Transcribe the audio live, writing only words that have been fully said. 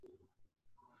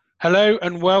Hello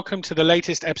and welcome to the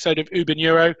latest episode of Uber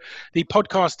Neuro, the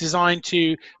podcast designed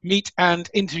to meet and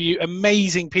interview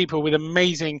amazing people with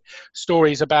amazing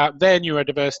stories about their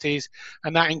neurodiversities.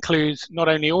 And that includes not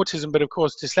only autism, but of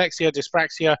course, dyslexia,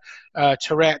 dyspraxia,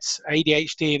 Tourette's,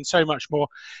 ADHD, and so much more.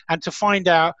 And to find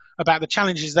out about the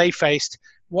challenges they faced,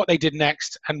 what they did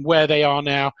next, and where they are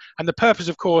now. And the purpose,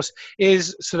 of course,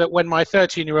 is so that when my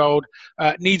 13-year-old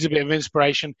needs a bit of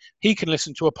inspiration, he can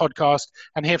listen to a podcast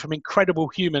and hear from incredible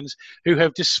humans who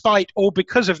have, despite or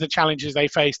because of the challenges they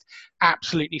faced,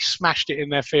 absolutely smashed it in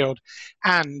their field.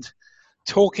 And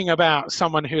talking about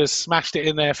someone who has smashed it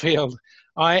in their field,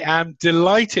 I am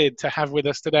delighted to have with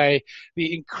us today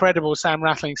the incredible Sam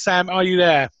Rathling. Sam, are you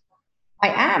there? I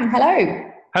am. Hello.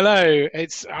 Hello,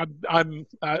 I'm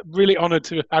really honoured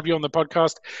to have you on the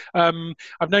podcast.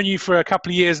 I've known you for a couple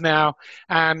of years now,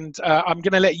 and I'm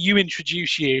going to let you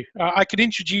introduce you. I could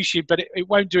introduce you, but it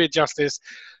won't do it justice.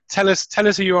 Tell us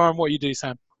who you are and what you do,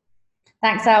 Sam.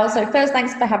 Thanks, Al. So first,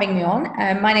 thanks for having me on.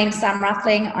 My name's Sam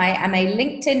Rathling. I am a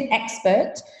LinkedIn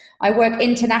expert. I work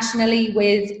internationally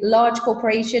with large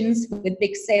corporations, with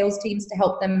big sales teams to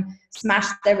help them smash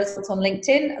their results on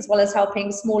LinkedIn, as well as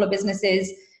helping smaller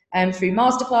businesses through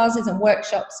masterclasses and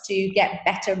workshops to get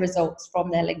better results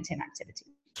from their LinkedIn activity.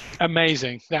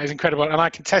 Amazing. That is incredible. And I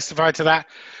can testify to that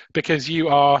because you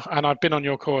are, and I've been on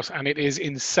your course, and it is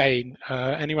insane.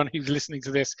 Anyone who's listening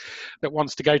to this that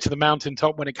wants to go to the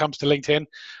mountaintop when it comes to LinkedIn,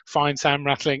 find Sam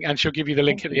Rathling, and she'll give you the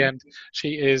link at the end.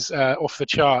 She is off the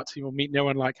chart. You will meet no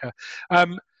one like her.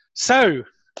 So,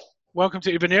 welcome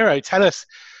to Uber Neuro. Tell us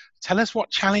what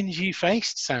challenge you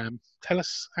faced, Sam. Tell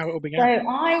us how it all began. So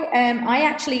I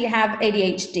actually have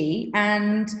ADHD,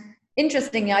 and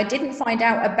interestingly, I didn't find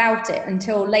out about it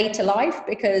until later life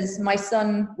because my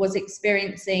son was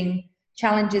experiencing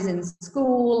challenges in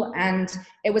school, and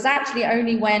it was actually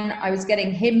only when I was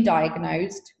getting him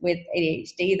diagnosed with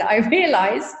ADHD that I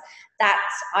realized that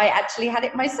I actually had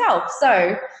it myself.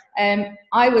 So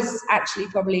I was actually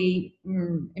probably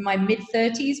in my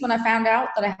mid-30s when I found out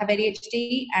that I have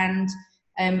ADHD, and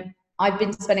I've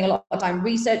been spending a lot of time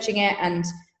researching it and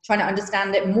trying to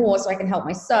understand it more so I can help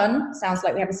my son. Sounds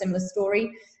like we have a similar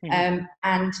story. Mm-hmm.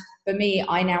 And for me,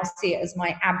 I now see it as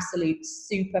my absolute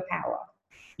superpower.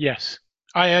 Yes,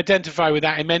 I identify with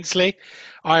that immensely.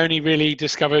 I only really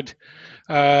discovered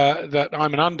that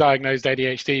I'm an undiagnosed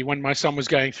ADHD when my son was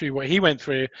going through what he went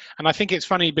through. And I think it's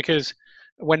funny because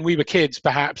when we were kids,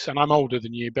 perhaps, and I'm older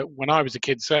than you, but when I was a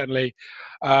kid, certainly,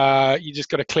 you just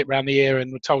got a clip around the ear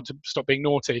and were told to stop being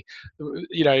naughty.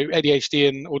 You know, ADHD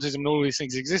and autism and all these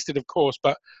things existed, of course,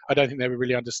 but I don't think they were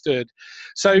really understood.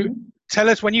 So tell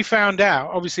us, when you found out,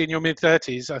 obviously in your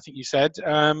mid-30s, I think you said,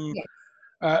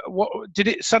 what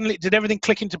did everything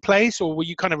click into place, or were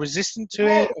you kind of resistant to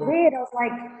it? It's weird. I was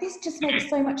like, this just makes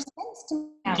so much sense to me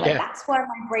now. Like, that's why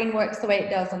my brain works the way it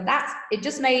does. And it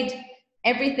just made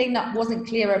everything that wasn't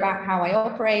clear about how I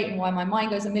operate and why my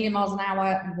mind goes a million miles an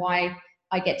hour and why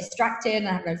I get distracted and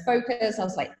I have no focus. I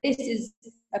was like, this is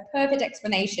a perfect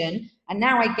explanation. And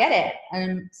now I get it.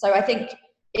 And so I think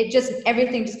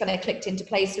everything just kind of clicked into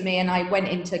place for me. And I went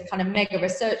into kind of mega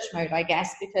research mode, I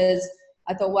guess, because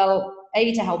I thought, well,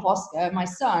 A, to help Oscar, my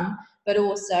son, but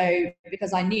also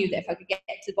because I knew that if I could get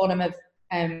to the bottom of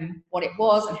what it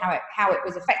was and how it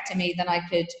was affecting me, then I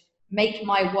could make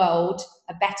my world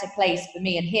a better place for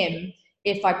me and him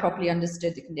if I properly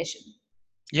understood the condition.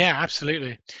 Yeah,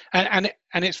 absolutely. And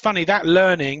it's funny, that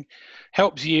learning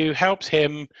helps you, helps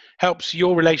him, helps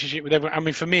your relationship with everyone. I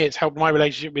mean, for me, it's helped my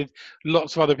relationship with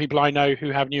lots of other people I know who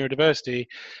have neurodiversity.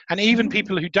 And even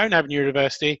people who don't have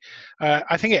neurodiversity,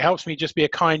 I think it helps me just be a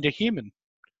kinder human.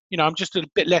 You know, I'm just a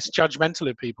bit less judgmental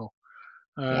of people.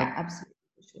 Yeah, absolutely.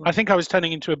 Sure. I think I was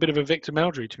turning into a bit of a Victor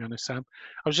Meldrew, to be honest, Sam.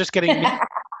 I was just getting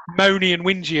moany and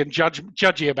whingy and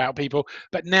judgy about people.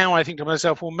 But now I think to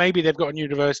myself, well, maybe they've got a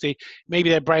neurodiversity. Maybe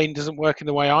their brain doesn't work in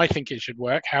the way I think it should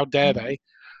work. How dare they?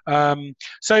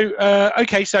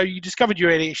 Okay, so you discovered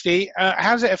your ADHD.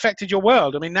 How's it affected your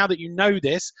world? I mean, now that you know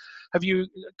this, have you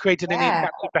created any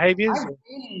adaptive behaviors?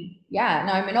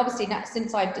 I mean, obviously,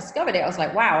 since I've discovered it, I was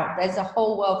like, wow, there's a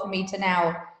whole world for me to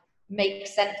now make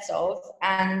sense of.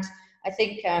 And I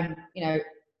think,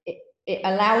 it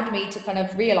allowed me to kind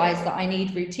of realize that I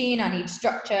need routine, I need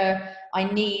structure, I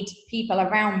need people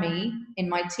around me in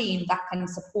my team that can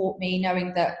support me,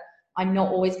 knowing that I'm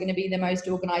not always going to be the most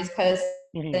organized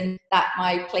person, that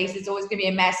my place is always going to be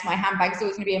a mess, my handbag's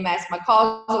always going to be a mess, my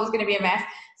car's always going to be a mess.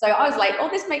 So I was like, oh,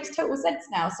 this makes total sense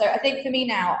now. So I think for me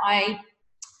now, I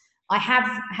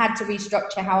have had to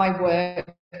restructure how I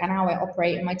work and how I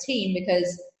operate in my team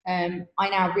because I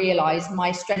now realize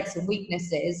my strengths and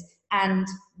weaknesses And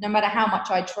no matter how much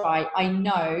I try, I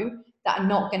know that I'm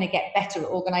not going to get better at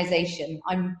organization.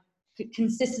 I'm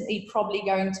consistently probably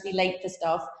going to be late for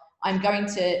stuff. I'm going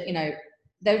to, you know,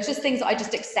 there's just things that I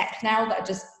just accept now that are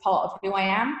just part of who I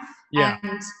am. Yeah.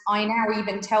 And I now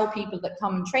even tell people that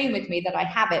come and train with me that I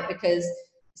have it, because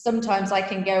sometimes I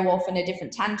can go off in a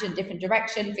different tangent, different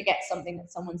direction, forget something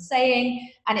that someone's saying.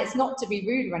 And it's not to be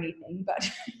rude or anything, but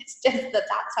it's just that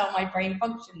that's how my brain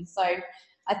functions. So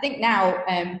I think now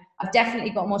I've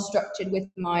definitely got more structured with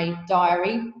my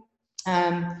diary.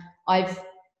 I've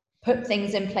put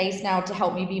things in place now to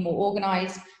help me be more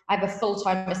organized. I have a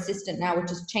full-time assistant now, which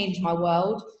has changed my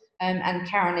world. And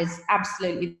Karen is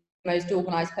absolutely the most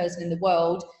organized person in the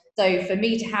world. So for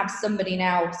me to have somebody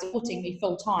now supporting me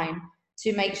full-time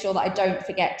to make sure that I don't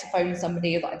forget to phone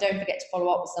somebody, or that I don't forget to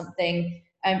follow up with something,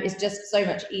 is just so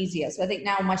much easier. So I think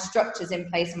now my structure's in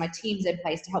place and my team's in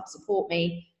place to help support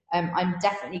me. I'm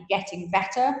definitely getting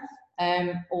better.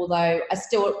 Although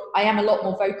I am a lot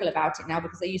more vocal about it now,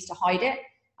 because I used to hide it.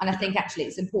 And I think actually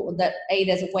it's important that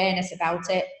there's awareness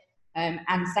about it.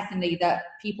 And secondly, that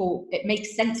it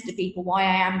makes sense to people why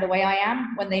I am the way I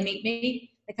am. When they meet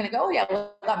me, they kind of go, oh yeah,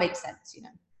 well, that makes sense, you know.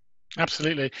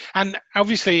 Absolutely. And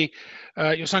obviously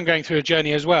your son going through a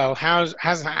journey as well has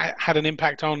that had an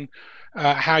impact on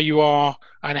how you are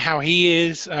and how he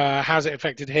is? How's it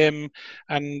affected him?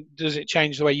 And does it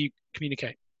change the way you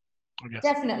communicate?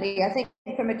 Definitely. I think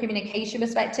from a communication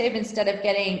perspective, instead of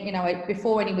getting, you know,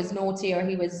 before when he was naughty or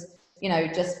he was, you know,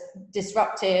 just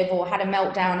disruptive or had a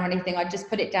meltdown or anything, I just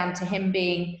put it down to him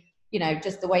being, you know,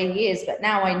 just the way he is. But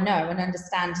now I know and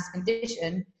understand his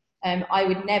condition. I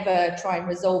would never try and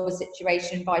resolve a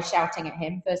situation by shouting at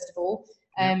him, first of all.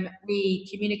 We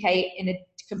communicate in a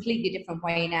completely different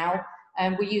way now.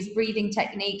 We use breathing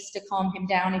techniques to calm him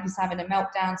down if he's having a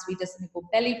meltdown. So he does something called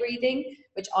belly breathing,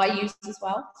 which I use as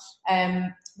well.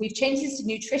 We've changed this to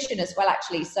nutrition as well,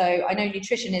 actually. So I know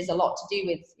nutrition is a lot to do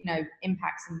with, you know,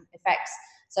 impacts and effects.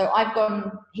 So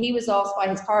he was asked by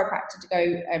his chiropractor to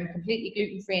go completely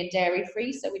gluten-free and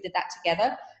dairy-free. So we did that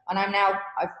together. And I've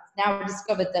now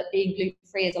discovered that being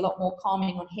gluten-free is a lot more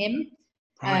calming on him.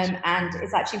 Right. And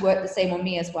it's actually worked the same on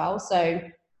me as well. So,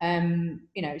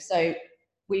 you know, so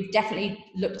we've definitely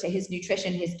looked at his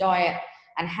nutrition, his diet,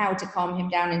 and how to calm him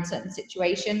down in certain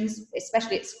situations,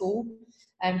 especially at school.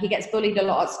 He gets bullied a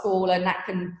lot at school, and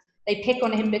they pick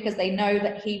on him because they know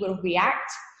that he will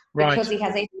react because he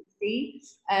has ADHD,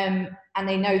 and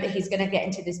they know that he's going to get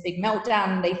into this big meltdown,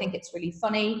 and they think it's really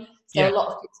funny. So a lot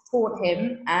of kids taunt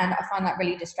him, and I find that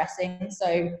really distressing.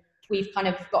 So we've kind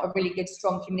of got a really good,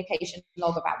 strong communication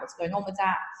log about what's going on with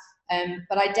that.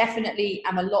 But I definitely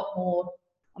am a lot more,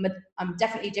 I'm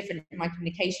definitely different in my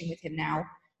communication with him now,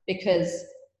 because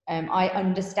I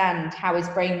understand how his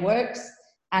brain works,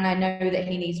 and I know that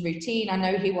he needs routine. I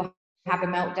know he will have a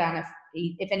meltdown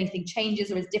if anything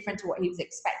changes or is different to what he was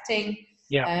expecting.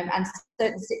 And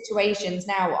certain situations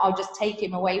now, I'll just take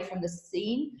him away from the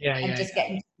scene and just get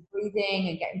him to breathing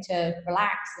and get him to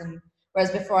relax. And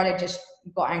whereas before I just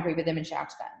got angry with him and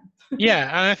shouted at him. Yeah,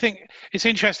 and I think it's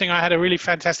interesting. I had a really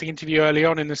fantastic interview early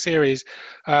on in the series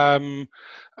with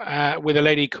a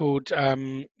lady called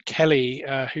Kelly,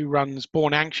 who runs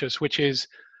Born Anxious, which is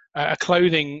a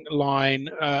clothing line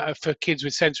for kids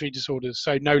with sensory disorders.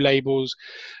 So no labels,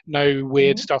 no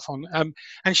weird stuff on.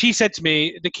 And she said to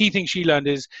me, the key thing she learned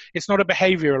is it's not a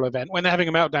behavioral event. When they're having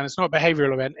a meltdown, it's not a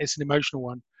behavioral event, it's an emotional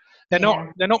one. They're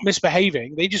not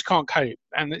misbehaving. They just can't cope,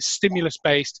 and it's stimulus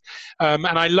based. And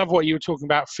I love what you were talking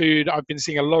about food. I've been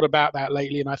seeing a lot about that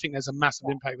lately, and I think there's a massive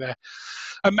impact there.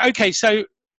 Okay, so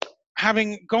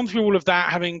having gone through all of that,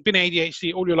 having been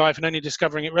ADHD all your life and only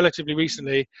discovering it relatively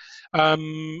recently,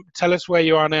 tell us where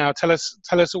you are now. Tell us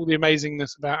all the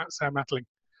amazingness about Sam Attling.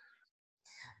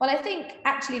 Well, I think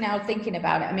actually now thinking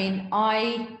about it, I mean,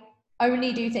 I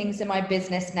only do things in my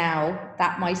business now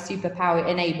that my superpower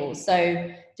enables.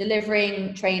 So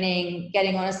delivering, training,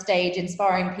 getting on a stage,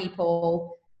 inspiring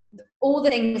people, all the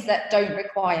things that don't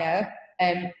require,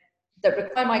 that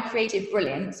require my creative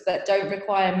brilliance, but don't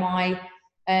require my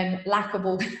lack of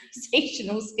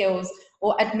organizational skills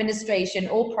or administration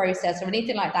or process or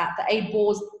anything like that, that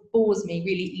bores me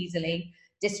really easily,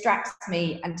 distracts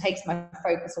me and takes my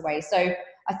focus away. So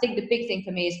I think the big thing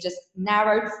for me is just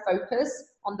narrowed focus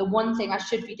on the one thing I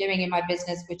should be doing in my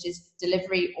business, which is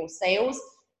delivery or sales.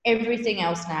 Everything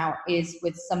else now is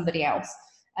with somebody else.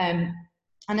 And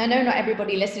I know not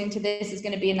everybody listening to this is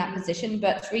going to be in that position,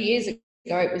 but 3 years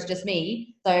ago, it was just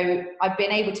me. So I've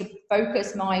been able to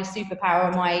focus my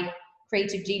superpower, my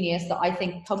creative genius that I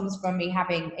think comes from me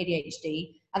having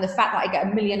ADHD, and the fact that I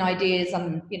get a million ideas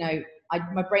and, you know,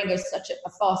 my brain goes such a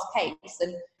fast pace,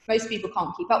 and most people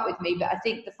can't keep up with me. But I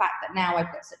think the fact that now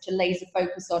I've got such a laser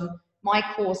focus on my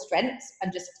core strengths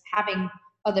and just having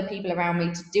other people around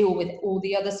me to deal with all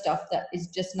the other stuff that is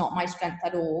just not my strength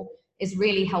at all is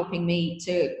really helping me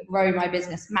to grow my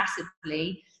business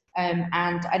massively. And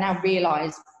I now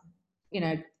realize,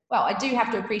 well, I do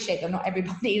have to appreciate that not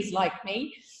everybody is like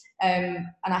me. And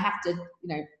I have to,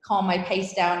 calm my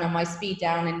pace down and my speed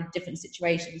down in different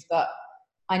situations. But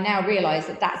I now realize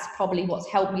that that's probably what's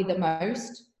helped me the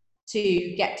most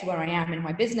to get to where I am in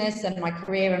my business and my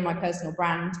career and my personal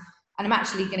brand. And I'm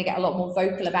actually going to get a lot more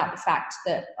vocal about the fact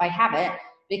that I have it,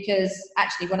 because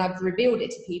actually when I've revealed it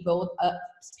to people,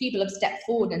 people have stepped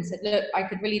forward and said, look, I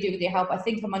could really do with your help. I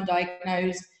think I'm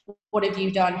undiagnosed. What have you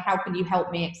done? How can you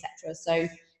help me, etc. So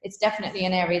it's definitely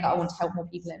an area that I want to help more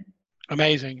people in.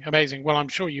 Amazing, amazing. Well, I'm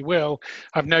sure you will.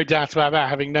 I've no doubt about that.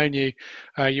 Having known you,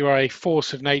 you are a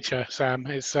force of nature, Sam.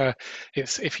 It's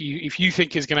if you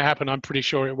think it's going to happen, I'm pretty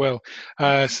sure it will.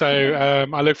 So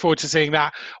I look forward to seeing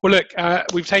that. Well, look,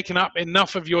 we've taken up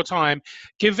enough of your time.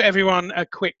 Give everyone a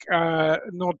quick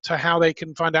nod to how they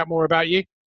can find out more about you.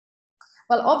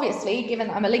 Well, obviously, given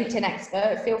that I'm a LinkedIn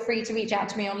expert, feel free to reach out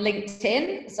to me on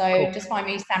LinkedIn. So cool. Just find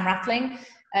me Sam Rathling.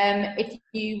 If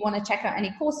you want to check out any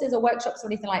courses or workshops or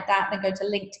anything like that, then go to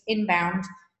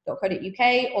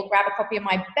linkedinbound.co.uk or grab a copy of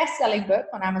my best-selling book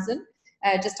on Amazon.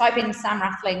 Just type in Sam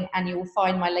Rathling and you will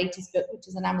find my latest book, which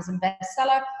is an Amazon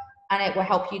bestseller, and it will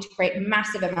help you to create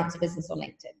massive amounts of business on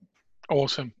LinkedIn.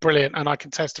 Awesome, brilliant, and I can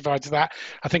testify to that.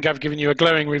 I think I've given you a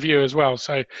glowing review as well,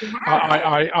 so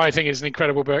I think it's an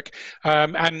incredible book.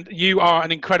 And you are an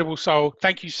incredible soul.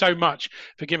 Thank you so much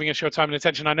for giving us your time and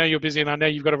attention. I know you're busy, and I know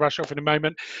you've got to rush off in a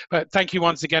moment, but thank you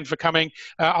once again for coming.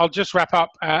 I'll just wrap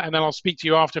up, and then I'll speak to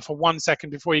you after for 1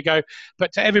 second before you go.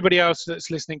 But to everybody else that's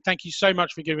listening, thank you so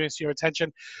much for giving us your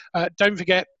attention. Don't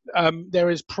forget, there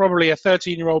is probably a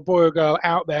 13-year-old boy or girl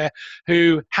out there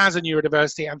who has a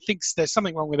neurodiversity and thinks there's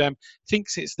something wrong with them,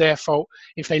 thinks it's their fault.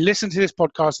 If they listen to this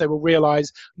podcast, they will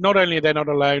realize not only are they not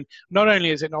alone, not only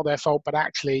is it not their fault, but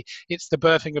actually it's the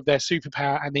birthing of their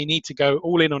superpower, and they need to go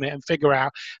all in on it and figure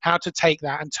out how to take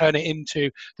that and turn it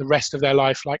into the rest of their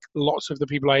life, like lots of the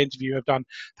people I interview have done.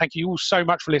 Thank you all so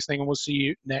much for listening, and we'll see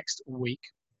you next week.